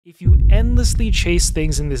If you endlessly chase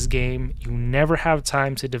things in this game, you never have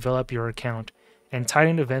time to develop your account, and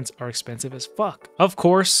Titan events are expensive as fuck. Of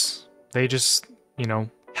course, they just,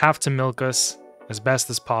 have to milk us as best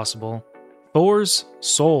as possible. Thor's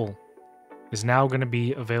soul is now going to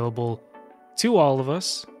be available to all of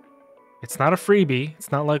us. It's not a freebie,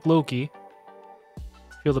 it's not like Loki.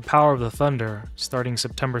 Feel the power of the thunder starting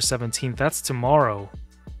September 17th. That's tomorrow,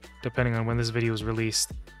 depending on when this video is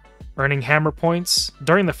released. Earning hammer points.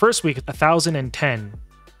 During the first week, 1,010.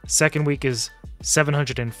 Second week is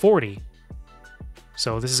 740.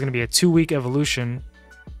 So this is going to be a 2-week evolution.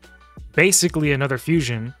 Basically another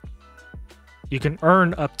fusion. You can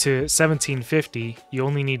earn up to 1,750. You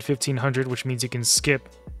only need 1,500, which means you can skip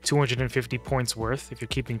 250 points worth if you're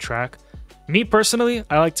keeping track. Me personally,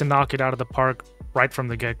 I like to knock it out of the park right from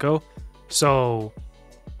the get-go. So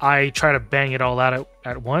I try to bang it all out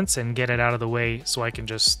at once and get it out of the way so I can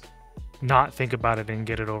just not think about it and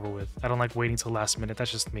get it over with. I don't like waiting till last minute.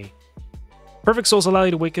 That's just me. Perfect souls allow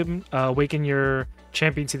you to awaken your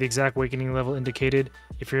champion to the exact awakening level indicated.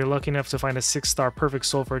 If you're lucky enough to find a 6-star perfect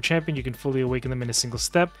soul for a champion, you can fully awaken them in a single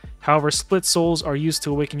step. However, split souls are used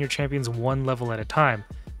to awaken your champions 1 level at a time.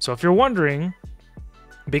 So if you're wondering,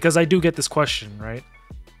 because I do get this question, right?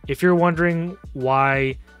 If you're wondering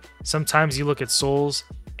why sometimes you look at souls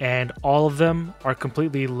and all of them are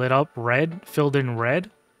completely lit up red, filled in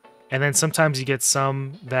red, and then sometimes you get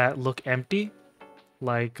some that look empty,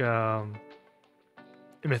 like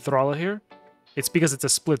Mithrala here. It's because it's a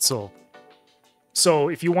split soul. So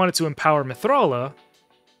if you wanted to empower Mithrala,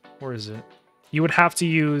 where is it? You would have to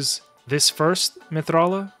use this first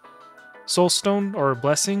Mithrala soul stone or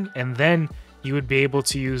blessing, and then you would be able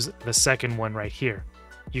to use the second one right here.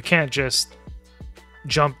 You can't just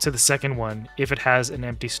jump to the second one if it has an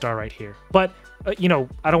empty star right here. But, I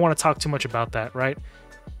don't want to talk too much about that, right?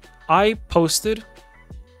 I posted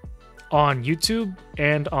on YouTube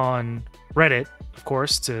and on Reddit, of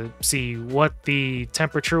course, to see what the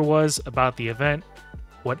temperature was about the event,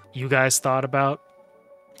 what you guys thought about.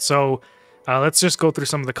 So let's just go through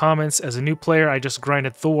some of the comments. As a new player, I just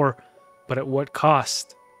grinded Thor, but at what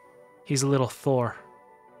cost? He's a little Thor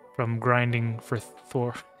from grinding for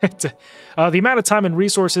Thor. The amount of time and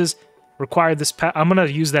resources required this I'm going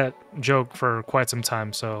to use that joke for quite some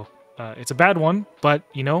time, so it's a bad one, but,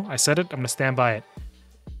 I said it, I'm going to stand by it.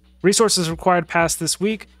 Resources required past this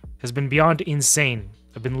week has been beyond insane.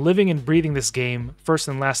 I've been living and breathing this game, first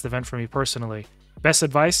and last event for me personally. Best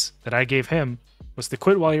advice that I gave him was to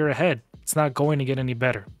quit while you're ahead. It's not going to get any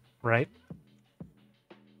better, right?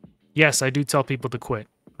 Yes, I do tell people to quit,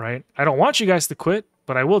 right? I don't want you guys to quit,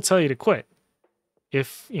 but I will tell you to quit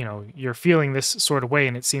if, you're feeling this sort of way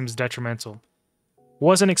and it seems detrimental.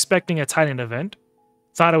 Wasn't expecting a Titan event.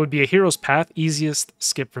 Thought it would be a hero's path, easiest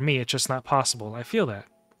skip for me. It's just not possible. I feel that.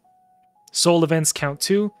 Soul events count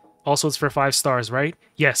too. Also, it's for 5 stars, right?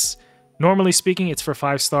 Yes. Normally speaking, it's for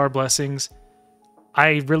 5-star blessings.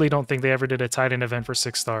 I really don't think they ever did a Titan event for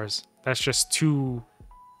 6 stars. That's just too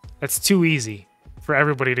easy for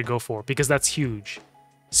everybody to go for, because that's huge.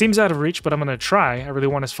 Seems out of reach, but I'm going to try. I really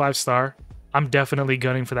want his 5-star. I'm definitely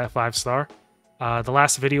gunning for that 5-star. The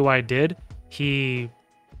last video I did, I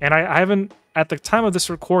haven't, at the time of this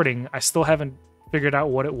recording, I still haven't figured out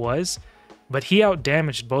what it was, but he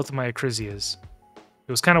outdamaged both of my Acrisias.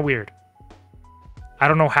 It was kind of weird. I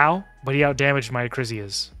don't know how, but he outdamaged my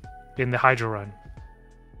Acrisias in the Hydro run.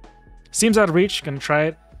 Seems out of reach, gonna try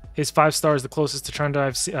it. His 5-star is the closest to turn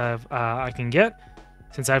dive I can get,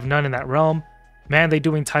 since I have none in that realm. Man, they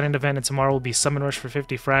doing Titan event, and tomorrow will be Summon Rush for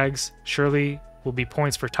 50 frags. Surely will be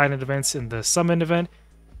points for Titan events in the Summon event.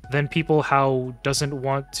 Then people how doesn't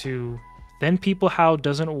want to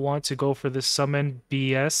go for this Summon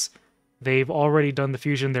BS. They've already done the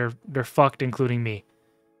fusion. They're fucked, including me.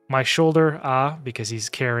 My shoulder, because he's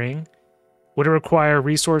carrying. Would it require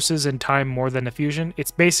resources and time more than a fusion?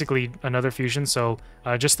 It's basically another fusion, so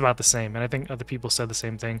just about the same. And I think other people said the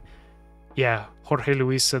same thing. Yeah, Jorge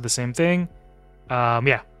Luis said the same thing.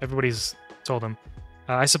 Yeah, everybody's told him.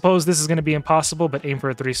 I suppose this is going to be impossible, but aim for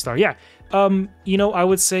a 3-star. Yeah, I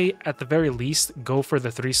would say at the very least, go for the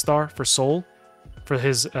 3-star for soul, for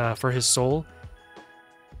his soul.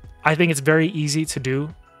 I think it's very easy to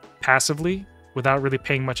do passively without really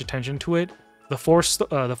paying much attention to it. The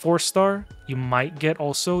 4-star you might get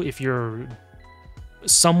also if you're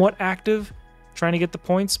somewhat active trying to get the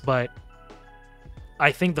points, but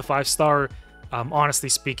I think the 5-star, honestly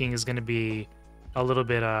speaking, is going to be a little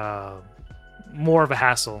bit more of a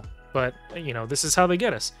hassle. But, this is how they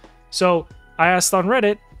get us. So I asked on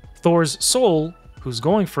Reddit, Thor's soul, who's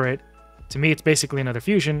going for it. To me, it's basically another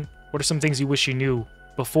fusion. What are some things you wish you knew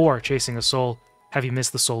before chasing a soul? have you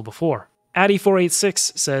missed the soul before?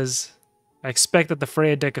 Addy486 says, I expect that the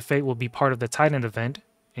Freya Deck of Fate will be part of the Titan event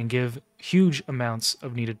and give huge amounts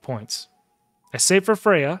of needed points. I saved for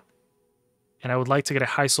Freya, and I would like to get a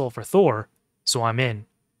high soul for Thor, so I'm in.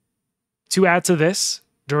 To add to this,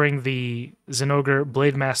 during the Zinogre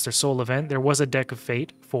Blademaster Soul event, there was a Deck of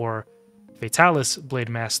Fate for Fatalis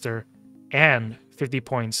Blademaster and 50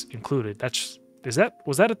 points included. Was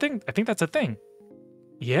that a thing? I think that's a thing.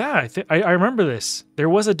 Yeah, I remember this. There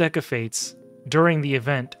was a Deck of Fates during the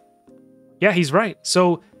event. Yeah, he's right.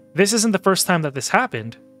 So this isn't the first time that this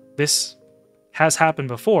happened. This has happened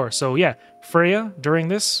before. So yeah, Freya during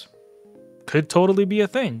this could totally be a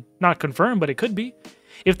thing. Not confirmed, but it could be.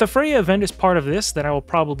 If the Freya event is part of this, then I will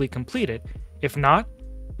probably complete it. If not,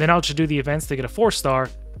 then I'll just do the events to get a 4-star.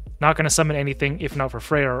 Not going to summon anything if not for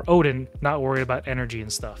Freya or Odin, not worried about energy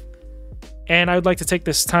and stuff. And I would like to take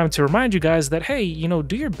this time to remind you guys that, hey, you know,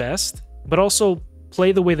 do your best, but also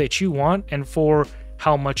play the way that you want and for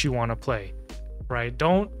how much you want to play, right?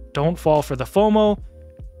 Don't fall for the FOMO.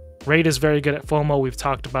 Raid is very good at FOMO. We've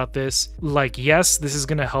talked about this. Like, yes, this is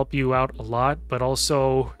going to help you out a lot, but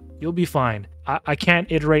also you'll be fine. I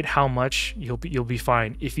can't iterate how much you'll be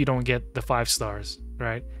fine if you don't get the 5 stars,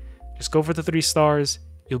 right? Just go for the 3 stars.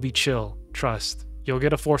 You'll be chill. Trust. You'll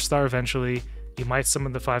get a 4-star eventually. You might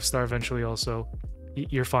summon the 5-star eventually also.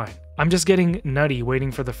 You're fine. I'm just getting nutty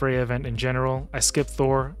waiting for the Freya event in general. I skipped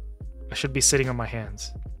Thor. I should be sitting on my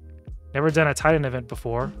hands. Never done a Titan event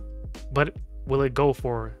before, but will it go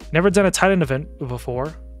for? Never done a Titan event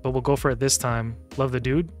before, but we'll go for it this time. Love the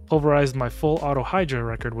dude. Pulverized my full auto Hydra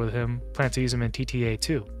record with him. Plan to use him in TTA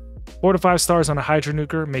too. 4 to 5 stars on a Hydra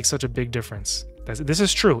nuker makes such a big difference. This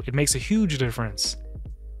is true. It makes a huge difference.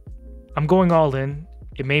 I'm going all in.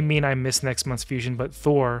 It may mean I miss next month's fusion, but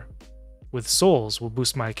Thor with souls will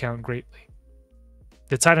boost my account greatly.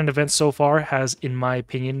 The Titan event so far has, in my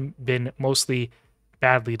opinion, been mostly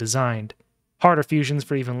badly designed. Harder fusions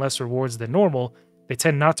for even less rewards than normal. They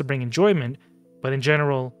tend not to bring enjoyment, but in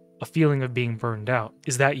general, a feeling of being burned out.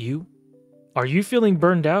 Is that you? Are you feeling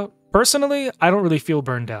burned out? Personally, I don't really feel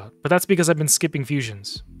burned out, but that's because I've been skipping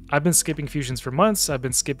fusions. I've been skipping fusions for months. I've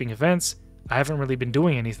been skipping events. I haven't really been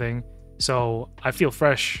doing anything. So I feel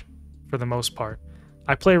fresh for the most part.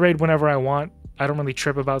 I play Raid whenever I want. I don't really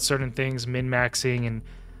trip about certain things, min-maxing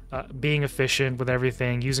and being efficient with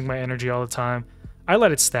everything, using my energy all the time. I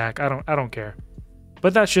let it stack. I don't care.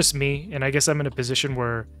 But that's just me, and I guess I'm in a position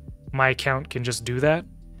where my account can just do that.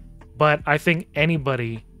 But I think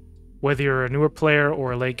anybody, whether you're a newer player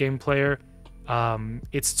or a late game player,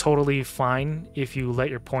 it's totally fine if you let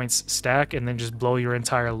your points stack and then just blow your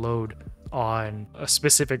entire load on a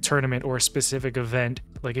specific tournament or a specific event.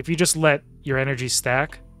 Like if you just let your energy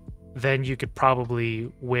stack, then you could probably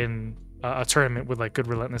win a tournament with like good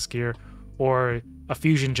relentless gear, or a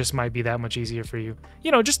fusion just might be that much easier for you.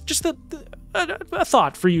 You know, just a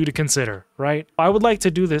thought for you to consider, right? I would like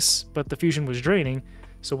to do this, but the fusion was draining,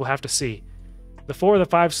 so we'll have to see. The 4 or the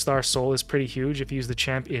 5-star soul is pretty huge if you use the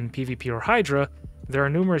champ in PvP or Hydra. There are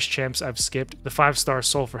numerous champs I've skipped the 5-star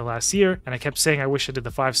soul for last year, and I kept saying I wish I did the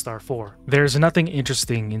 5-star 4. There's nothing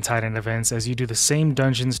interesting in Titan events as you do the same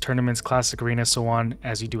dungeons, tournaments, classic arena, so on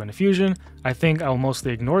as you do in a fusion. I think I'll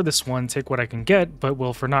mostly ignore this one, take what I can get, but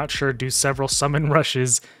will for not sure do several summon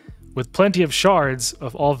rushes with plenty of shards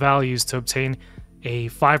of all values to obtain a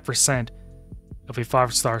 5% of a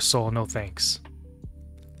 5-star soul, no thanks.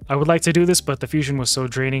 I would like to do this, but the fusion was so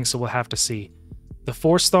draining, so we'll have to see. The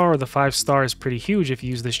 4-star or the 5-star is pretty huge if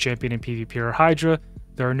you use this champion in PvP or Hydra.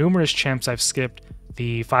 There are numerous champs I've skipped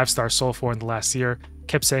the 5-star soul for in the last year.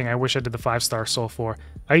 Kept saying I wish I did the 5-star soul for.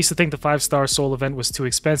 I used to think the 5-star soul event was too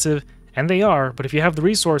expensive, and they are, but if you have the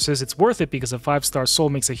resources, it's worth it because a 5-star soul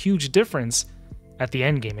makes a huge difference at the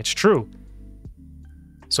end game. It's true.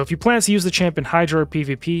 So if you plan to use the champ in Hydra or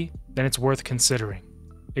PvP, then it's worth considering.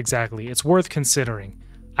 Exactly, it's worth considering.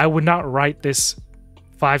 I would not write this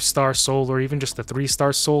 5-star soul or even just the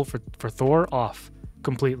 3-star soul for Thor off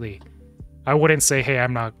completely. I wouldn't say, hey,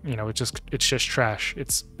 I'm not, you know, it's just trash.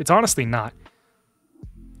 It's honestly not.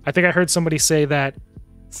 I think I heard somebody say that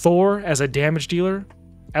Thor as a damage dealer,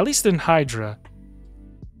 at least in Hydra,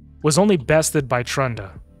 was only bested by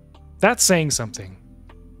Trunda. That's saying something.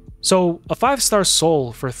 So a 5-star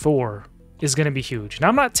soul for Thor is going to be huge. Now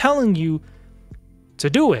I'm not telling you to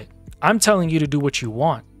do it. I'm telling you to do what you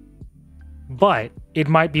want. But it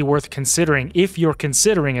might be worth considering, if you're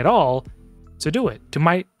considering at all, to do it.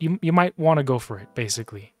 You might want to go for it,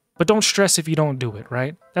 basically. But don't stress if you don't do it,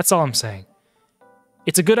 right? That's all I'm saying.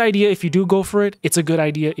 It's a good idea if you do go for it. It's a good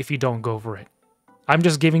idea if you don't go for it. I'm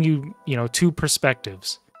just giving you, 2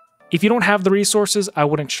 perspectives. If you don't have the resources, I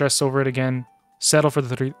wouldn't stress over it again. settle for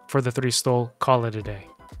the 3 soul, call it a day.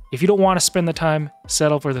 If you don't want to spend the time,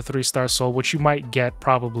 settle for the 3-star soul, which you might get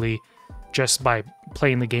probably just by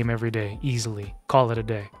playing the game every day, easily. Call it a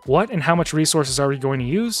day. What and how much resources are we going to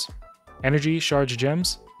use? Energy, shards,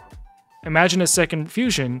 gems? Imagine a second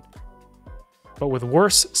fusion, but with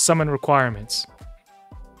worse summon requirements.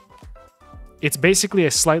 It's basically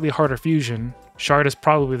a slightly harder fusion. Shard is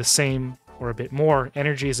probably the same or a bit more.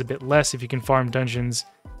 Energy is a bit less if you can farm dungeons.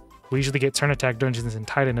 We usually get turn attack dungeons in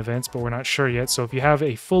Titan events, but we're not sure yet. So if you have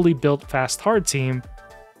a fully built fast hard team,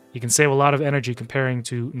 you can save a lot of energy comparing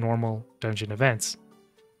to normal dungeon events.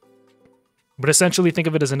 But essentially think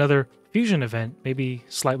of it as another fusion event, maybe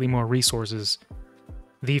slightly more resources.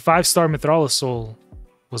 The 5-star Mithrala soul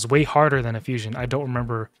was way harder than a fusion. I don't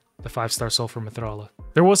remember the 5-star soul for Mithrala.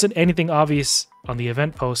 There wasn't anything obvious on the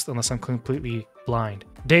event post unless I'm completely blind.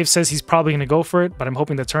 Dave says he's probably going to go for it, but I'm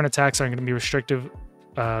hoping the turn attacks aren't going to be restrictive.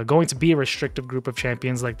 Going to be a restrictive group of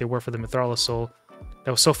champions like they were for the Mithrala soul.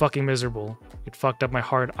 That was so fucking miserable. It fucked up my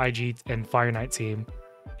hard IG and Fire Knight team.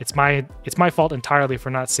 It's my fault entirely for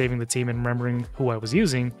not saving the team and remembering who I was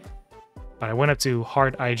using. But I went up to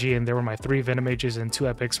hard IG and there were my 3 Venom Mages and 2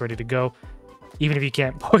 Epics ready to go. Even if you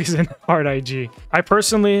can't poison hard IG. I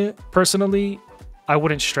personally, I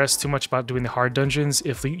wouldn't stress too much about doing the hard dungeons.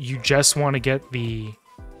 If you just want to get the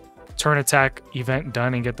turn attack event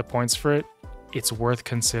done and get the points for it, it's worth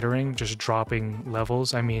considering just dropping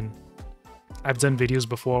levels. I mean, I've done videos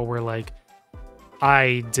before where like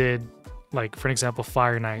I did, like for example,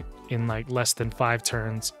 Fire Knight in like less than 5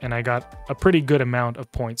 turns, and I got a pretty good amount of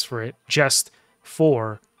points for it just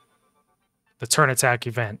for the turn attack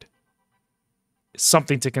event.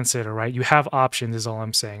 Something to consider, right? You have options is all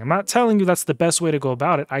I'm saying. I'm not telling you that's the best way to go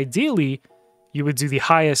about it. Ideally, you would do the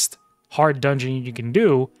highest hard dungeon you can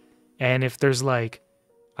do, and if there's like,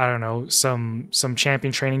 I don't know, some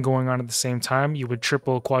champion training going on at the same time, you would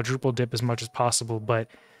triple, quadruple dip as much as possible.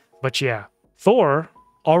 But yeah, Thor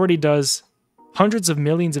already does hundreds of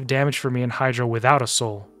millions of damage for me in Hydra without a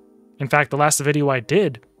soul. In fact, the last video I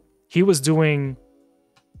did, he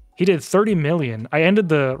did 30 million. I ended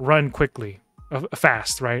the run quickly,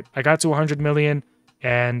 fast, right? I got to 100 million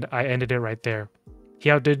and I ended it right there. He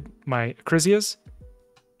outdid my Acrisias,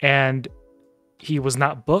 and he was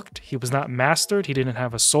not booked, he was not mastered, he didn't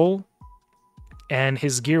have a soul, and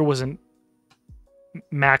his gear wasn't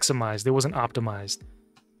maximized, it wasn't optimized.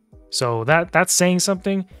 So that's saying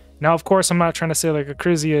something. Now, of course, I'm not trying to say like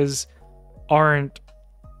Acrisias aren't,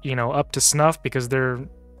 you know, up to snuff because they're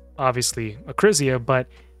obviously Acrisia, but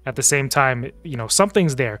at the same time, you know,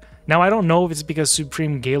 something's there. Now, I don't know if it's because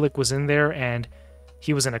Supreme Gaelic was in there and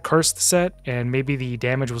he was in a cursed set and maybe the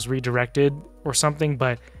damage was redirected or something,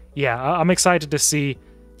 but yeah, I'm excited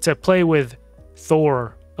to play with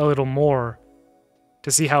Thor a little more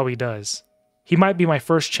to see how he does. He might be my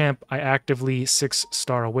first champ I actively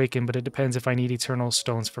 6-star awaken, but it depends if I need Eternal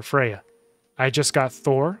Stones for Freya. I just got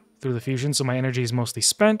Thor through the fusion, so my energy is mostly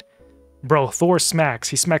spent. Bro, Thor smacks.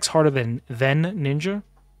 He smacks harder than Ninja.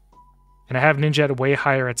 And I have Ninja at a way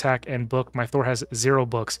higher attack and book. My Thor has 0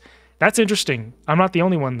 books. That's interesting. I'm not the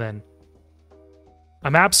only one then.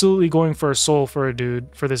 I'm absolutely going for a soul for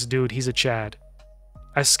this dude. He's a Chad.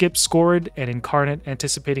 I skipped Scored and Incarnate,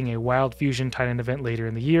 anticipating a Wild Fusion Titan event later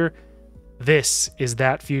in the year. This is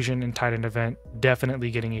that Fusion and Titan event, definitely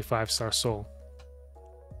getting a 5-star soul.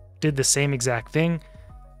 Did the same exact thing.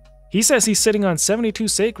 He says he's sitting on 72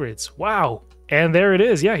 Sacreds. Wow. And there it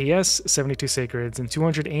is. Yeah, he has 72 Sacreds and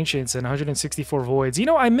 200 Ancients and 164 Voids. You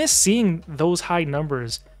know, I miss seeing those high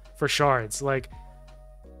numbers for shards. Like,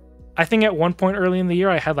 I think at one point early in the year,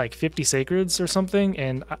 I had like 50 Sacreds or something,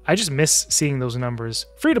 and I just miss seeing those numbers.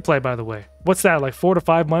 Free to play, by the way. What's that, like 4 to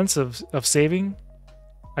 5 months of saving?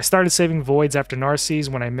 I started saving Voids after Narses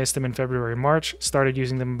when I missed them in February, March. Started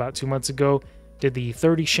using them about 2 months ago. Did the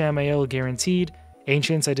 30 Shamael guaranteed.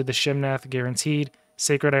 Ancients, I did the Shemnath guaranteed.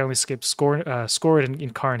 Sacred, I only skipped Scored and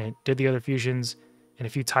Incarnate. Did the other fusions and a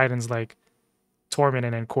few Titans like Torment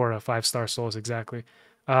and Ancora, 5-star souls exactly.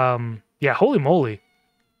 Yeah, holy moly.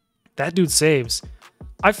 That dude saves.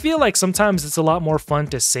 I feel like sometimes it's a lot more fun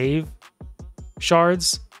to save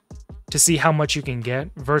shards to see how much you can get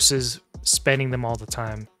versus spending them all the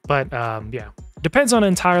time. But yeah, depends on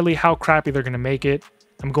entirely how crappy they're going to make it.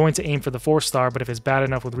 I'm going to aim for the 4-star, but if it's bad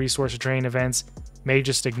enough with resource drain events, may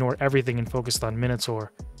just ignore everything and focus on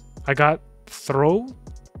Minotaur. I got Throw,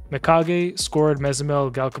 Mikage, Scored,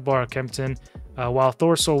 Mezimel, Galkabar, Kempton. While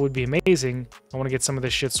Thor Soul would be amazing, I want to get some of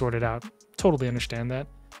this shit sorted out. Totally understand that.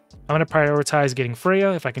 I'm going to prioritize getting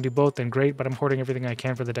Freya. If I can do both, then great, but I'm hoarding everything I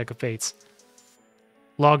can for the Deck of Fates.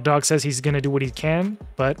 Logdog says he's going to do what he can,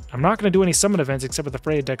 but I'm not going to do any summon events except with the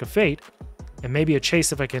Freya Deck of Fate. and maybe a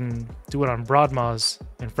chase if I can do it on Broadmaws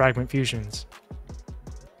and Fragment Fusions.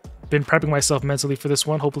 Been prepping myself mentally for this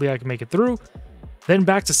one, hopefully I can make it through. Then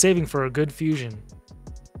back to saving for a good fusion.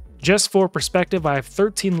 Just for perspective, I have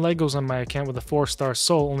 13 Legos on my account with a 4-star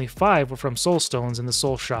soul, only 5 were from soul stones in the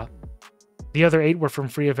soul shop. The other 8 were from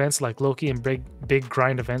free events like Loki and big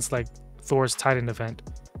grind events like Thor's Titan event.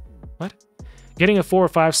 What? Getting a 4 or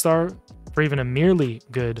 5 star for even a merely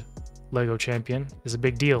good Lego champion is a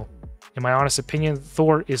big deal. In my honest opinion,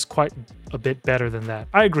 Thor is quite a bit better than that.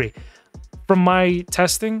 I agree. From my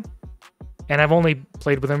testing, and I've only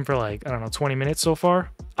played with him for like, I don't know, 20 minutes so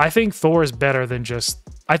far, I think Thor is better than just...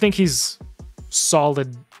 I think he's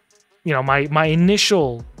solid. You know, my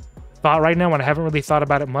initial thought right now, when I haven't really thought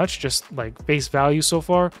about it much, just like face value so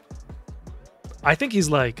far, I think he's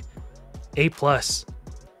like A+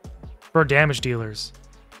 for damage dealers,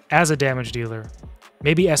 as a damage dealer,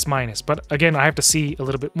 maybe S-, but again, I have to see a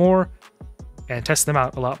little bit more and test them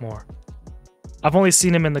out a lot more. I've only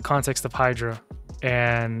seen him in the context of Hydra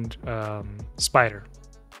and Spider.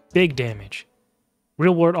 Big damage.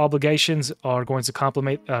 Real world obligations are going to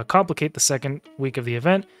complicate the second week of the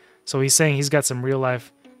event, so he's saying he's got some real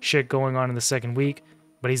life shit going on in the second week,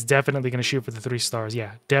 but he's definitely going to shoot for the 3 stars.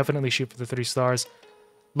 Yeah, definitely shoot for the 3 stars.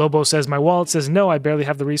 Lobo says, my wallet says no, I barely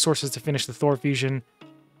have the resources to finish the Thor fusion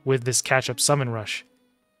with this catch-up summon rush.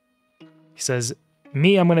 He says,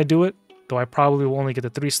 me, I'm going to do it, though I probably will only get the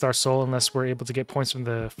 3-star soul unless we're able to get points from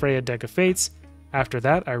the Freya deck of fates. After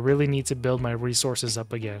that, I really need to build my resources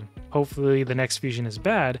up again. Hopefully the next fusion is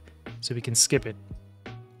bad, so we can skip it.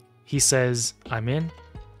 He says, I'm in.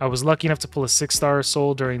 I was lucky enough to pull a 6-star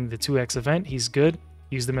soul during the 2x event. He's good.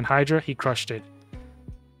 Used them in Hydra. He crushed it.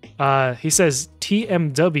 He says,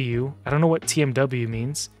 TMW. I don't know what TMW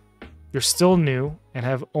means. You're still new and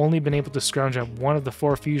have only been able to scrounge up one of the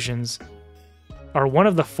 4 fusions, or one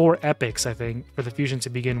of the 4 epics, I think, for the fusion to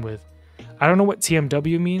begin with. I don't know what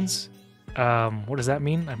TMW means. What does that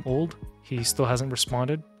mean? I'm old. He still hasn't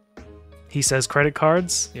responded. He says credit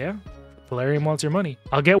cards. Yeah. Valerian wants your money.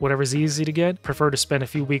 I'll get whatever's easy to get. Prefer to spend a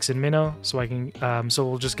few weeks in Minnow so I can, so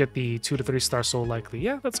we'll just get the 2 to 3 star soul likely.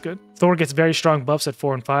 Yeah, that's good. Thor gets very strong buffs at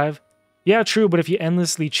 4 and 5. Yeah, true, but if you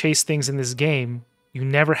endlessly chase things in this game, you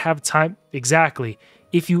never have time. Exactly.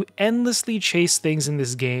 If you endlessly chase things in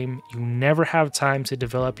this game, you never have time to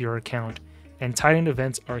develop your account, and Titan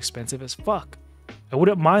events are expensive as fuck. I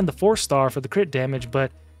wouldn't mind the 4-star for the crit damage,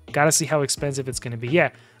 but gotta see how expensive it's gonna be.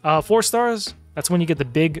 Yeah, 4 stars, that's when you get the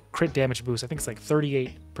big crit damage boost. I think it's like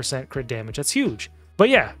 38% crit damage. That's huge. But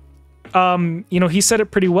yeah, you know, he said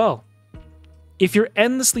it pretty well. If you're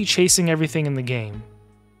endlessly chasing everything in the game,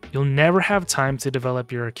 you'll never have time to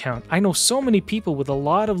develop your account. I know so many people with a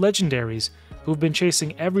lot of legendaries who've been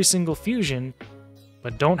chasing every single fusion,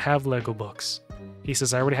 but don't have Lego books. He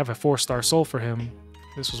says, I already have a 4-star soul for him.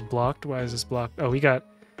 This was blocked. Why is this blocked? Oh,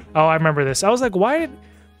 oh, I remember this. I was like,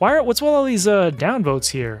 what's with all these downvotes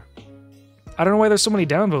here? I don't know why there's so many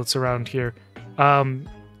downvotes around here.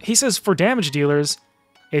 He says, for damage dealers,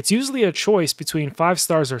 it's usually a choice between 5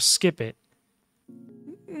 stars or skip it.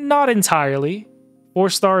 Not entirely.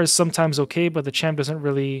 4-star is sometimes okay, but the champ doesn't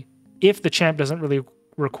really... If the champ doesn't really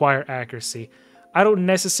require accuracy. I don't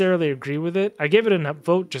necessarily agree with it. I gave it an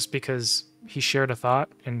upvote just because he shared a thought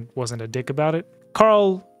and wasn't a dick about it.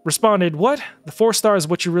 Carl responded, what? The 4-star is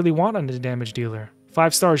what you really want on the damage dealer.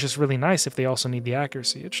 5-star is just really nice if they also need the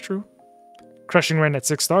accuracy. It's true. Crushing Rend at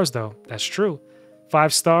 6 stars though. That's true.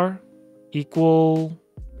 5-star equal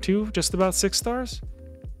to just about 6 stars?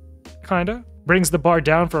 Kinda. Brings the bar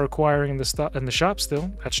down for acquiring in the shop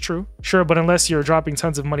still. That's true. Sure, but unless you're dropping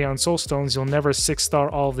tons of money on soul stones, you'll never 6-star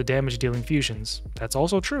all of the damage dealing fusions. That's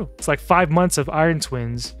also true. It's like 5 months of Iron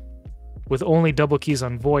Twins with only double keys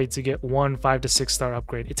on Void to get one 5 to 6 star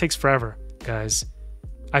upgrade. It takes forever, guys.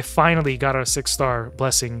 I finally got a 6-star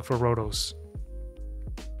blessing for Rotos.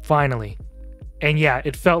 Finally. And yeah,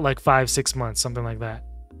 it felt like 5-6 months, something like that.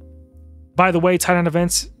 By the way, Titan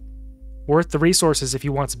events, worth the resources if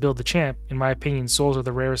you want to build the champ. In my opinion, souls are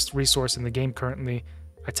the rarest resource in the game currently.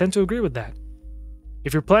 I tend to agree with that.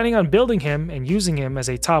 If you're planning on building him and using him as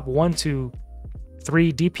a top 1 to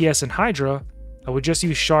 3 DPS in Hydra, I would just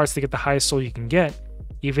use shards to get the highest soul you can get,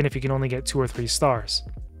 even if you can only get 2 or 3 stars.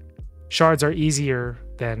 Shards are easier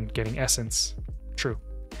than getting essence. True.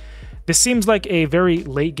 This seems like a very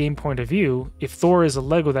late game point of view. If Thor is a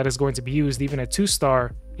Lego that is going to be used, even a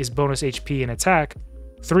 2-star is bonus HP and attack,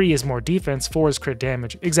 3 is more defense, 4 is crit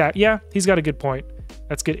damage. Yeah, he's got a good point.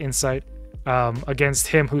 That's good insight. Against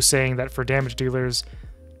him who's saying that for damage dealers,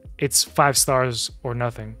 it's 5 stars or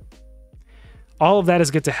nothing. All of that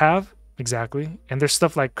is good to have, exactly. And there's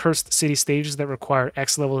stuff like cursed city stages that require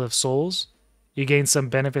X level of souls. you gain some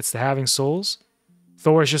benefits to having souls.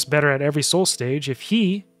 Thor is just better at every soul stage. If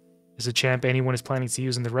he is a champ anyone is planning to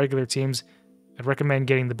use in the regular teams, I'd recommend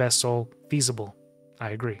getting the best soul feasible.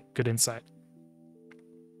 I agree. Good insight.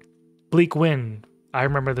 Bleak Wind. I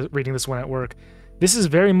remember reading this one at work. This is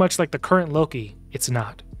very much like the current Loki. It's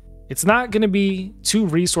not. It's not going to be too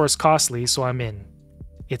resource costly, so I'm in.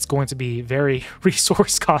 It's going to be very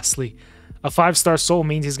resource costly. A 5-star soul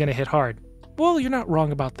means he's going to hit hard. Well, you're not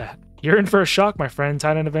wrong about that. You're in for a shock, my friend.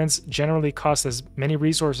 Titan events generally cost as many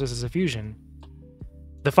resources as a fusion.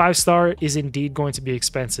 The 5-star is indeed going to be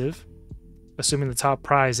expensive, assuming the top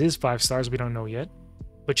prize is 5 stars, we don't know yet.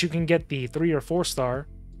 But you can get the 3 or 4-star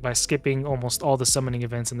by skipping almost all the summoning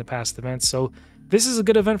events in the past events, so this is a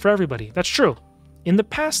good event for everybody. That's true. In the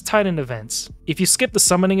past Titan events, if you skip the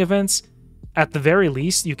summoning events, at the very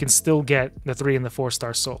least, you can still get the 3 and the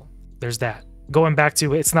 4-star soul. There's that. Going back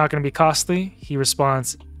to it's not going to be costly, he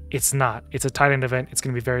responds, it's not. It's a Titan event, it's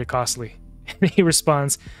going to be very costly. And he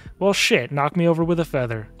responds, well shit, knock me over with a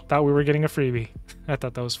feather. Thought we were getting a freebie. I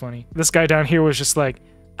thought that was funny. This guy down here was just like,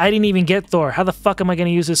 I didn't even get Thor. How the fuck am I going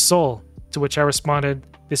to use his soul? To which I responded,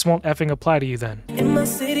 this won't effing apply to you then. In my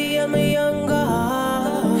city, I'm a young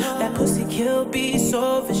god. That pussy kill be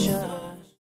so vicious.